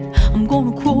alive. I'm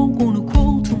gonna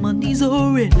crawl till my knees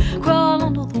are red. Crawl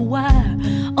under the wire,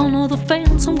 under the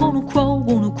fence. I'm gonna crawl.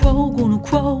 I'm gonna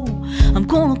crawl.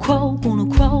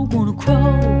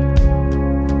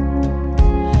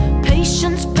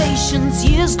 Patience,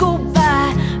 years go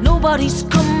by. Nobody's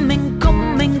coming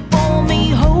for me.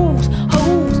 Holes,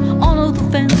 under the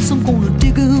fence. I'm gonna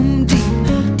dig 'em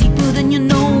deep, deeper than you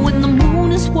know. When the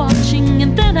moon is watching,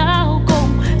 and then I'll go.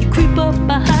 You creep up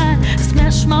behind,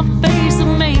 smash my face. I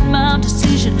made my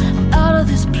decision, I'm out of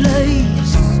this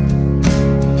place.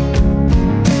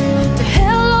 To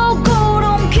hell I'll go,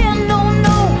 don't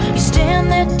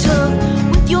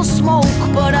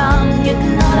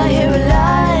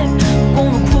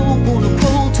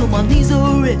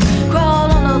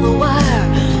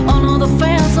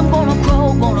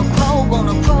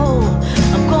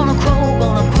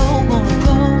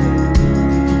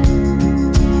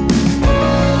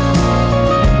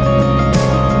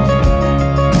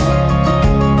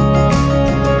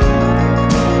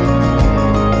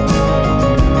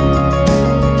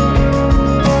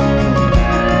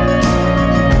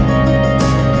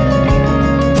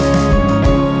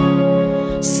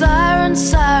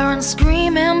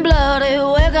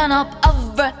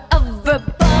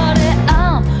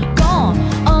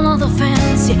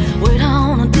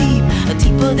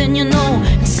deeper than you know.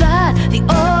 Inside the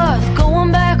earth,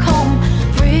 going back home.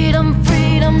 Freedom,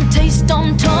 freedom, taste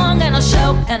on tongue. And I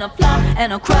shout, and I fly,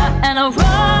 and I cry, and I run.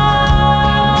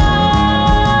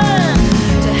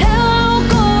 To hell,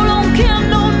 go, don't care,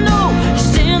 no, no. You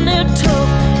stand there tough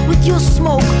with your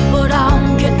smoke, but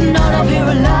I'm getting out of here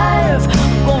alive.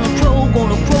 I'm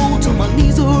gonna crawl till my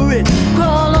knees are red.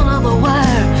 Crawl under the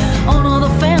wire, under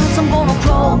the fence. I'm gonna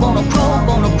crawl, gonna crawl,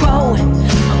 gonna crawl.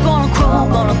 I'm gonna crawl,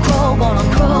 gonna crawl, gonna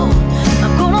crawl.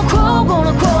 I'm gonna crawl,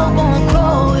 gonna crawl, gonna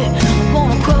crawl. I'm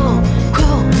gonna crawl,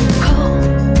 crawl, crawl.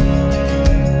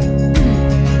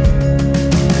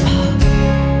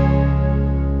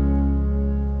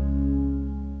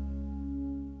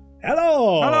 Hello.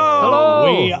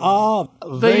 We are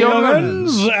the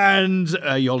Young'uns,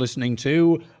 and you're listening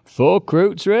to Folk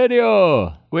Roots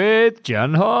Radio with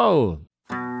Jan Hall.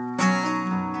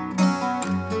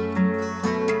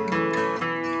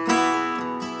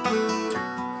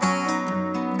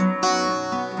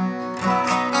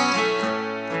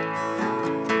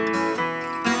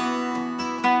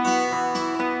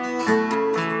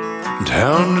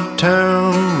 Town to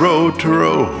town, road to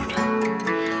road,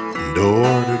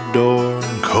 door to door,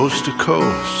 and coast to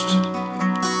coast.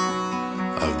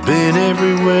 I've been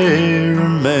everywhere a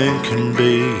man can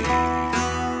be.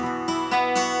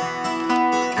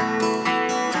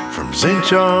 From St.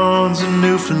 John's in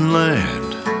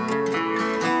Newfoundland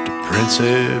to Prince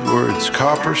Edward's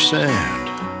Copper Sand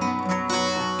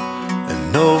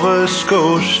and Nova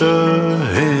Scotia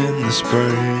in the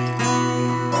spring.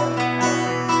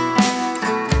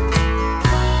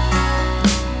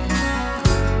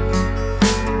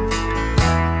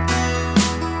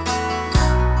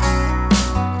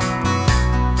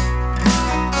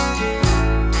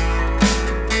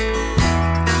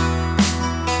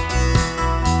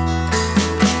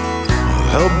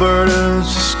 Alberta and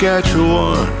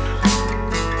Saskatchewan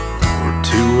were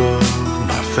two of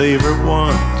my favorite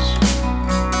ones.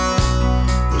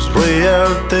 Was way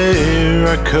out there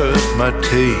I cut my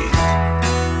teeth.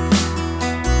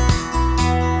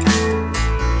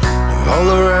 All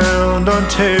around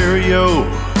Ontario,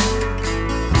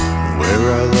 where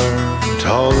I learned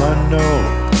all I know.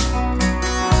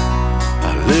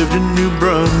 I lived in New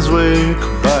Brunswick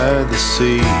by the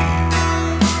sea.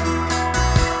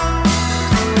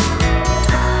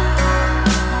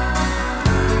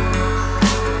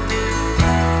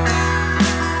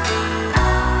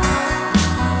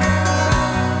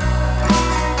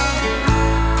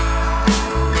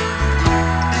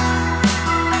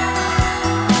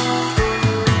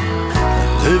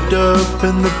 Up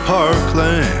in the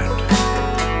parkland,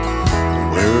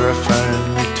 where I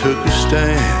finally took a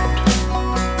stand.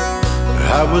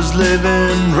 I was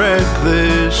living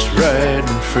reckless,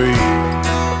 riding free.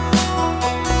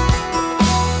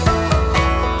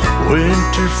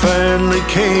 Winter finally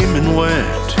came and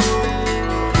went.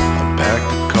 I packed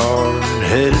the car and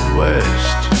headed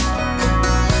west.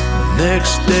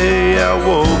 Next day I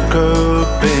woke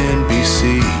up in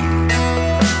BC.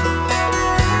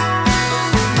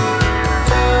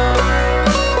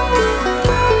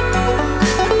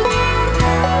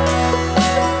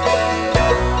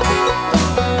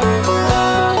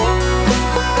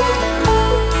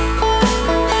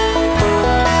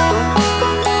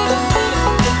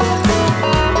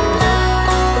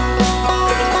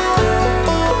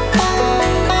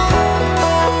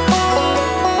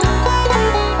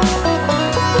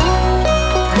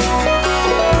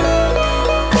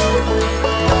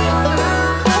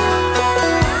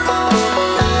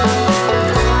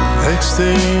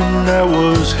 I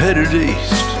was headed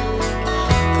east,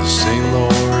 the St.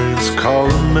 Lawrence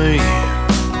calling me,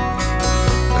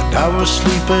 and I was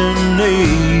sleeping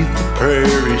neath the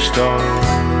prairie stars.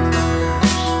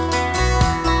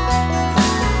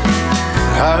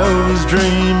 I was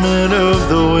dreaming of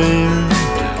the wind,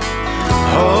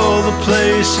 all the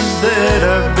places that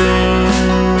I've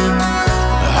been.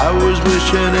 I was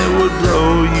wishing it would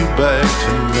blow you back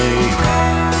to me.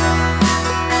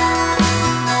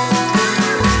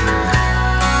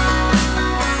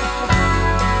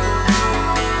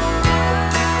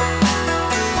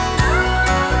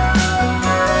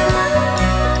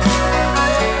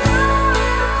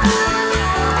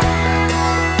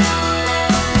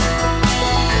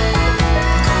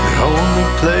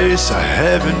 Place I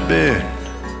haven't been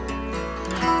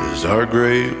is our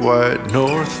great white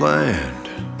Northland.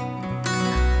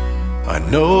 I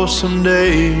know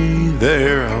someday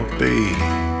there I'll be.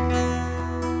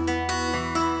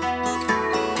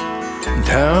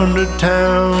 Town to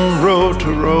town, road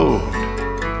to road,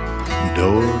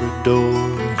 door to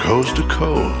door, coast to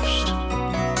coast.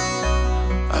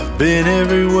 I've been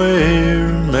everywhere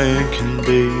a man can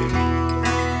be.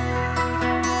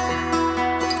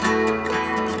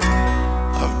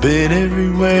 I've been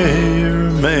everywhere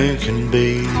a man can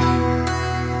be.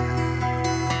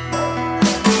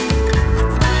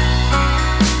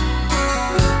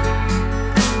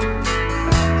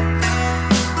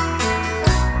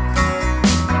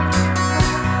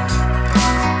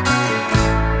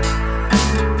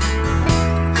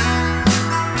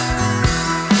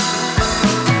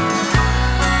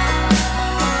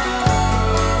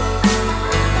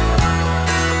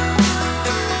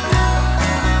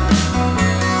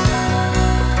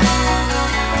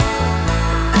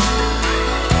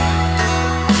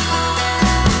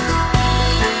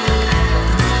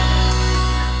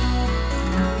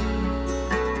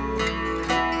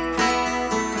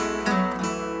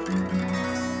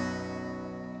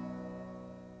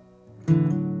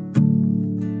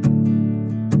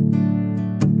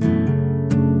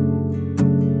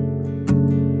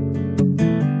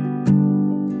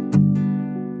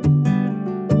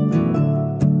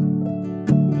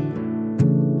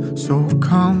 So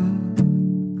come,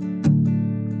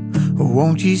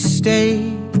 won't you stay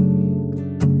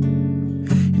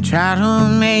and try to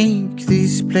make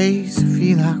this place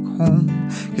feel like home?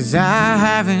 'Cause I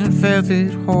haven't felt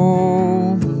at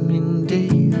home in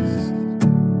days,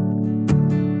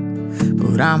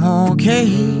 but I'm okay,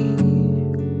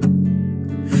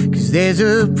 'cause there's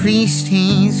a priest,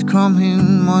 he's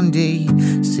coming Monday,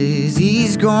 says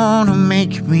he's gonna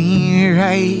make me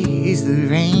raise the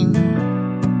rain.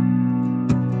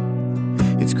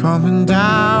 It's coming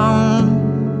down,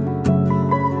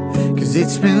 'cause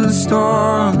it's been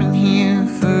storming here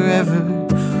forever.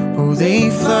 Oh, they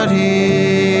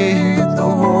flooded the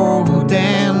whole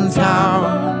damn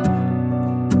town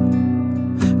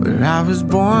where I was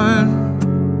born,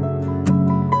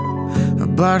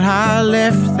 but I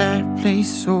left that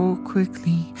place so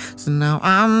quickly. So now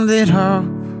I'm lit up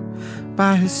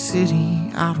by a city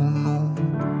I don't know.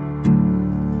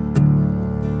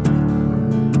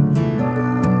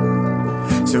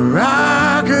 So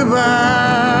rock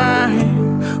goodbye,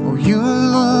 oh you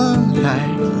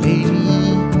moonlight lady.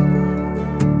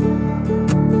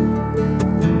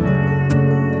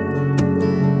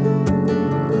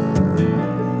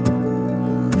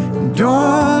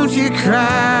 Don't you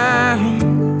cry,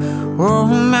 oh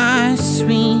my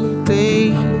sweet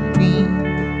baby.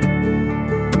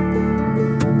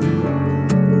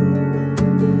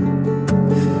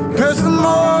 'Cause the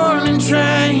morning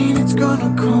train, it's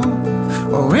gonna come.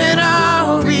 Oh, and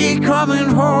I'll be coming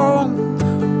home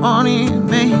on it,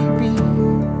 maybe.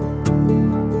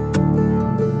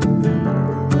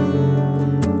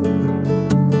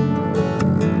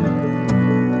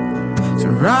 So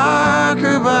rock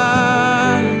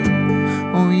goodbye,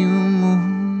 oh you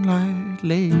moonlight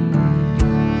lady.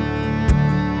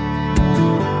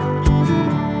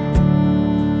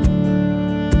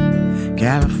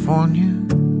 California,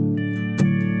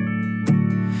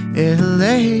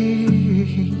 LA.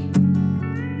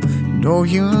 Oh,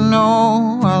 you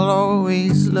know I'll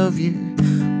always love you,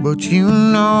 but you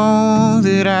know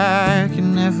that I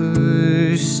can never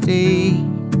stay.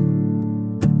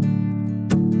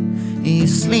 You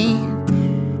sleep,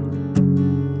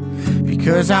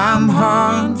 because I'm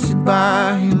haunted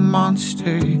by a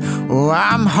monster. Oh,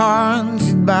 I'm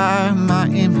haunted by my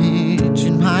image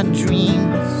in my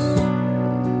dreams.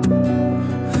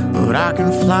 But I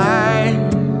can fly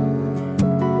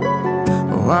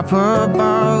up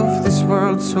above this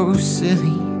world so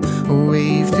silly. A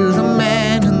wave to the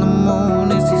man in the moon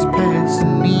as he's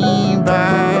passing me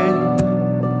by.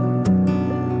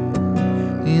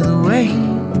 Either way,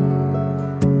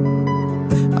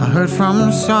 I heard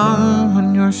from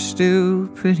someone you're still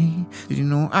pretty. Did you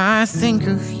know I think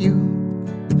of you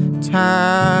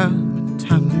time and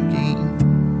time again?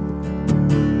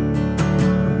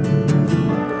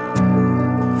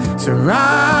 So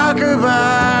rock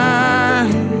goodbye,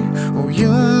 oh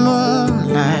you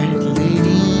moonlight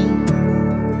lady.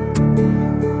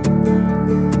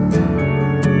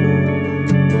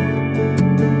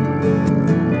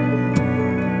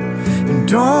 And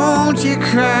don't you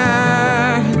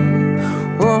cry,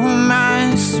 oh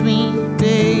my sweet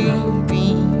baby.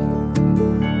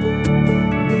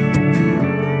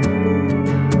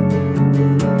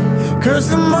 'Cause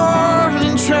the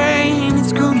morning train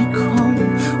is gonna come.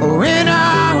 Oh, and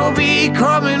I'll be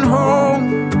coming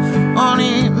home on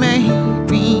it,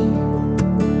 maybe.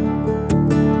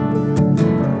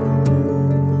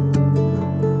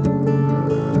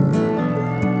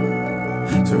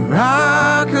 So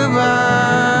rock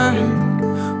goodbye,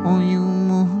 oh you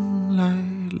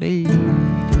moonlight lady.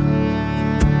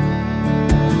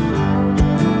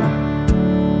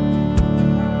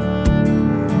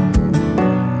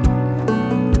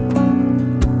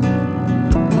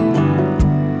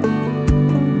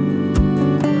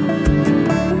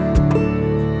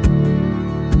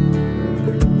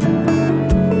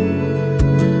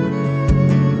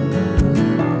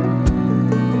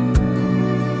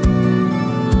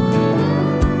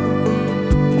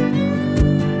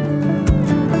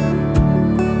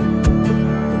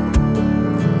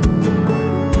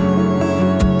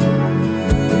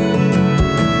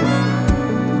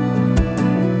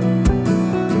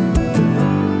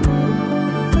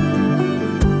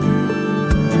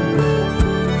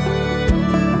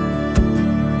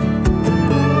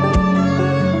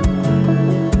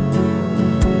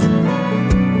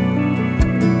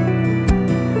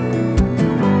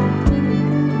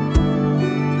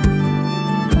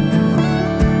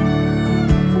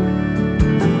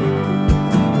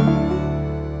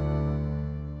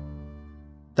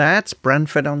 that's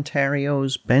Brantford,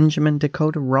 Ontario's Benjamin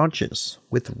Dakota Rogers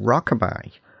with Rockabye,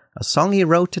 a song he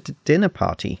wrote at a dinner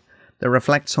party that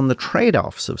reflects on the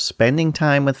trade-offs of spending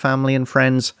time with family and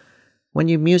friends when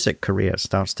your music career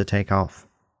starts to take off.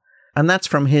 And that's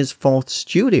from his fourth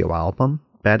studio album,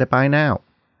 Better By Now.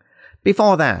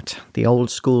 Before that, the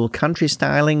old-school country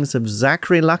stylings of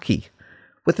Zachary Lucky,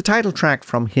 with the title track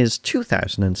from his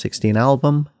 2016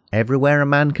 album, Everywhere a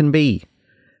Man Can Be.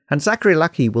 And Zachary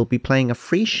Lucky will be playing a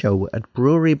free show at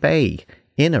Brewery Bay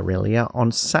in Orillia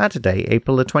on Saturday,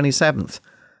 April the 27th.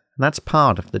 And that's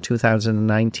part of the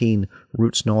 2019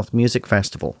 Roots North Music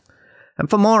Festival. And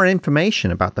for more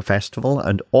information about the festival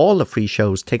and all the free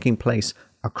shows taking place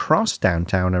across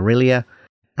downtown Orillia,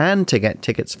 and to get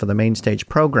tickets for the main stage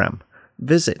program,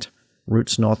 visit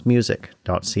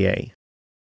rootsnorthmusic.ca.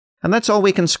 And that's all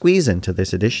we can squeeze into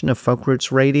this edition of Folk Roots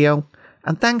Radio.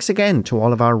 And thanks again to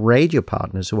all of our radio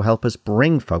partners who help us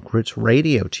bring Folk Roots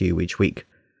Radio to you each week.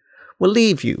 We'll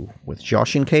leave you with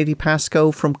Josh and Katie Pascoe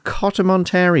from Cottam,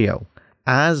 Ontario,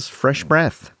 as Fresh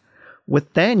Breath,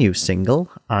 with their new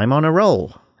single, I'm on a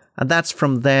Roll. And that's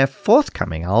from their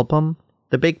forthcoming album,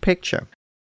 The Big Picture.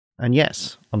 And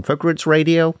yes, on Folk Roots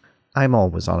Radio, I'm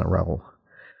always on a roll.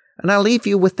 And I'll leave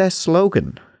you with their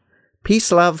slogan,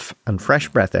 peace, love, and fresh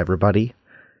breath, everybody.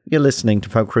 You're listening to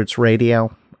Folk Roots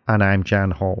Radio, and I'm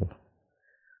Jan Hall.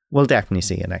 We'll definitely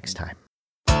see you next time.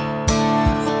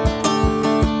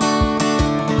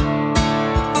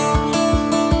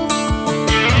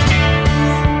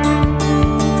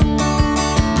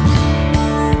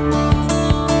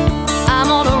 I'm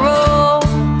on a roll,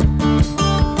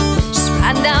 just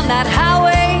riding down that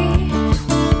highway.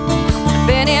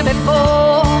 Been here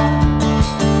before,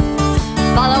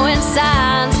 following signs.